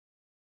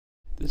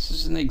This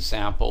is an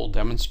example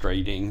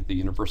demonstrating the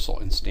universal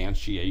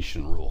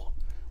instantiation rule.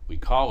 We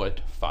call it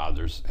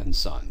fathers and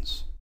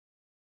sons.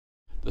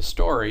 The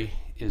story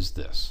is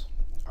this.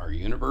 Our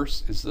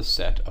universe is the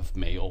set of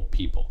male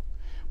people.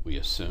 We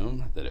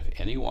assume that if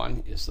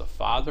anyone is the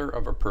father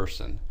of a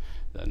person,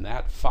 then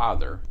that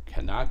father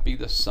cannot be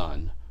the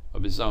son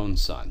of his own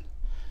son.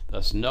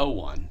 Thus, no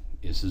one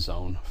is his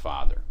own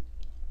father.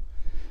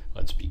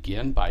 Let's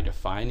begin by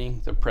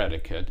defining the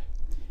predicate.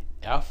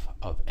 F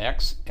of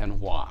x and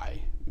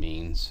y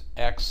means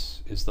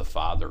x is the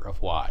father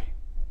of y.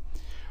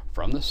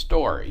 From the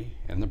story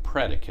and the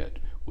predicate,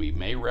 we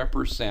may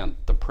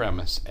represent the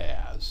premise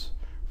as,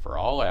 for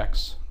all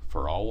x,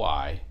 for all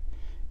y,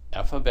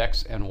 f of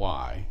x and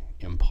y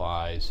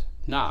implies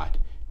not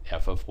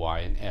f of y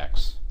and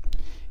x.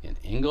 In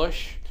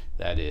English,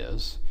 that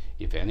is,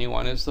 if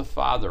anyone is the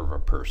father of a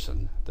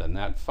person, then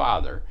that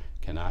father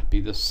cannot be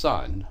the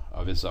son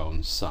of his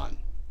own son.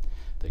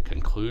 The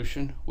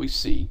conclusion we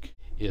seek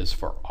is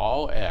for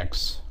all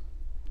x,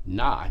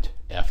 not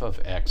f of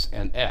x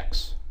and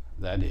x.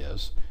 That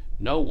is,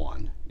 no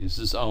one is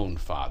his own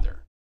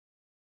father.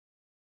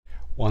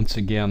 Once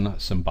again,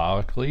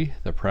 symbolically,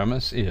 the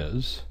premise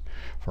is,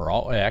 for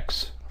all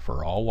x,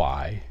 for all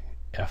y,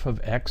 f of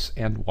x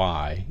and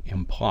y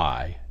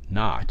imply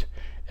not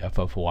f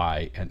of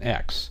y and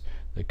x.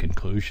 The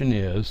conclusion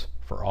is,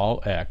 for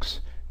all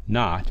x,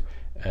 not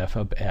f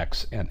of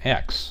x and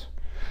x.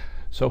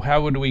 So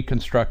how would we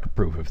construct a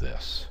proof of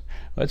this?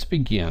 Let's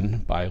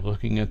begin by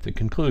looking at the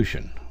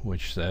conclusion,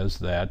 which says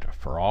that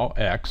for all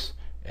x,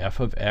 f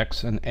of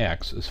x and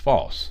x is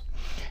false.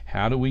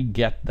 How do we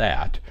get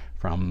that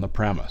from the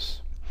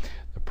premise?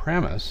 The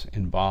premise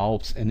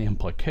involves an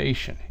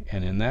implication,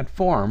 and in that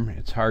form,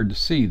 it's hard to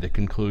see the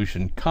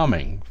conclusion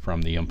coming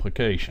from the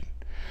implication.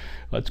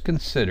 Let's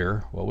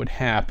consider what would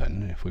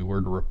happen if we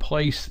were to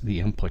replace the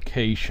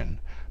implication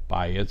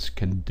by its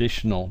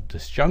conditional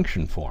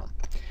disjunction form.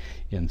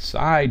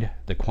 Inside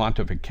the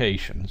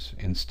quantifications,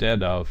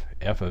 instead of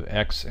f of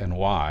x and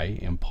y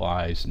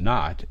implies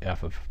not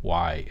f of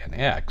y and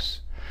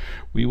x,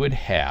 we would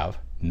have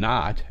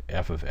not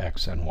f of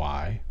x and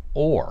y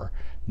or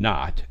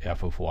not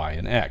f of y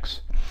and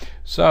x.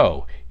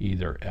 So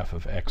either f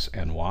of x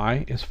and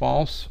y is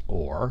false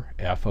or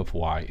f of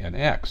y and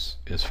x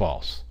is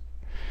false.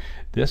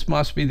 This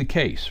must be the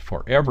case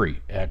for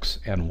every x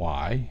and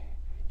y,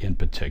 in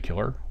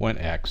particular when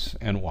x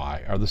and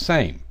y are the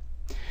same.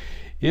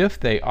 If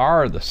they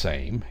are the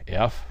same,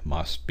 f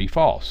must be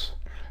false.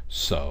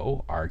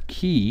 So our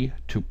key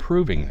to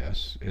proving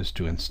this is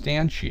to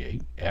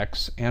instantiate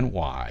x and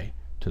y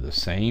to the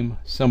same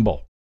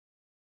symbol.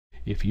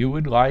 If you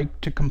would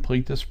like to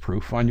complete this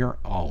proof on your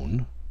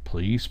own,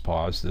 please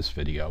pause this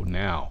video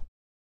now.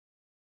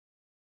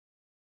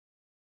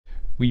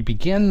 We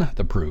begin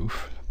the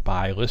proof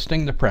by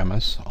listing the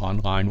premise on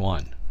line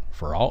 1.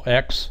 For all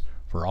x,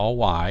 for all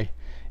y,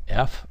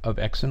 f of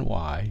x and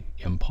y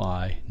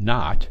imply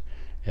not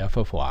f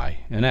of y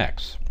and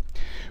x.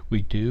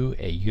 We do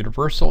a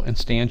universal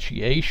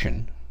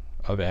instantiation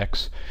of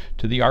x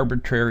to the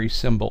arbitrary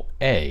symbol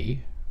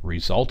a,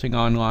 resulting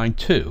on line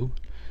 2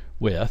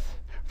 with,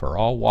 for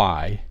all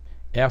y,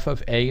 f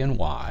of a and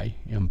y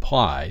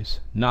implies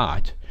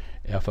not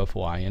f of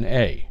y and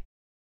a.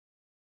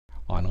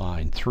 On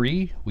line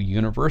 3, we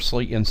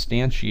universally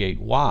instantiate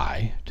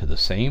y to the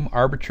same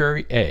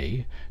arbitrary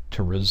a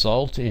to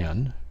result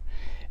in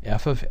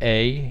f of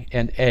a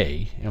and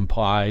a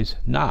implies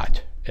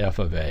not f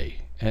of a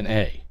and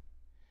a.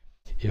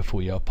 If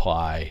we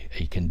apply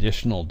a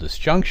conditional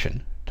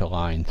disjunction to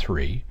line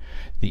 3,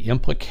 the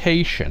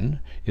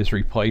implication is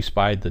replaced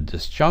by the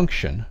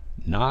disjunction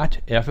not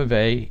f of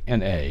a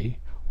and a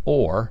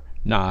or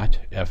not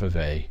f of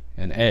a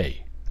and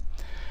a.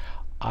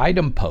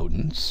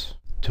 Idempotence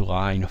to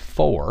line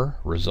 4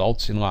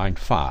 results in line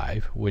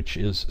 5, which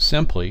is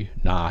simply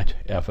not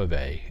f of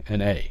a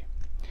and a.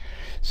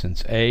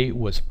 Since a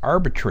was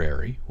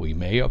arbitrary, we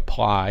may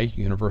apply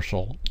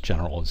universal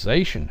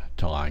generalization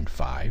to line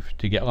 5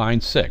 to get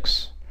line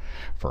 6.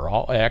 For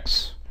all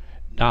x,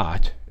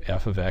 not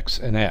f of x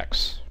and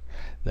x.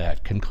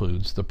 That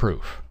concludes the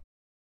proof.